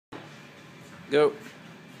Go.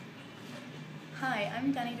 Hi,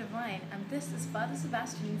 I'm Dani Divine, and this is Father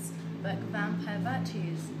Sebastian's book Vampyre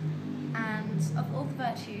Virtues. And of all the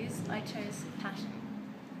virtues, I chose passion.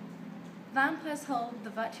 Vampires hold the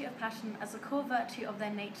virtue of passion as a core virtue of their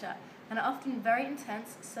nature and are often very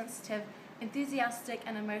intense, sensitive, enthusiastic,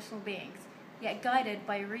 and emotional beings, yet guided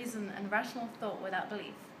by reason and rational thought without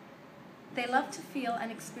belief. They love to feel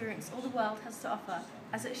and experience all the world has to offer,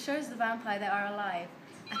 as it shows the vampire they are alive,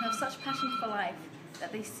 and have such passion for life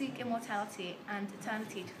that they seek immortality and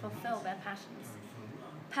eternity to fulfill their passions.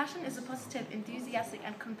 Passion is a positive, enthusiastic,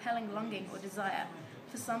 and compelling longing or desire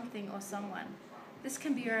for something or someone. This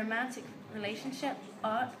can be a romantic relationship,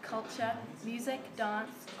 art, culture, music,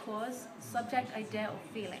 dance, cause, subject, idea, or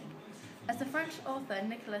feeling. As the French author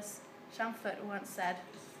Nicolas Chamfort once said,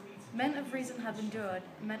 "Men of reason have endured,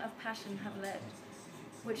 men of passion have lived,"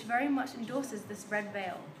 which very much endorses this red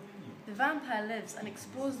veil. The vampire lives and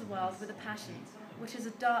explores the world with a passion, which is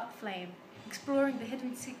a dark flame, exploring the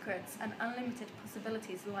hidden secrets and unlimited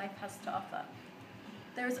possibilities life has to offer.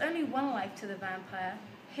 There is only one life to the vampire,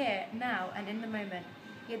 here, now, and in the moment,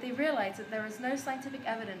 yet they realize that there is no scientific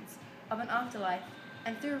evidence of an afterlife,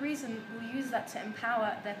 and through reason will use that to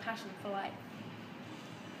empower their passion for life.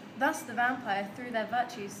 Thus the vampire, through their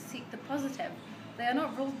virtues, seek the positive. They are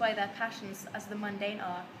not ruled by their passions as the mundane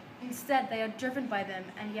are. Instead, they are driven by them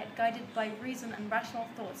and yet guided by reason and rational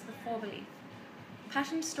thoughts before belief.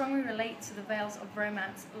 Passion strongly relates to the veils of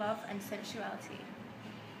romance, love, and sensuality.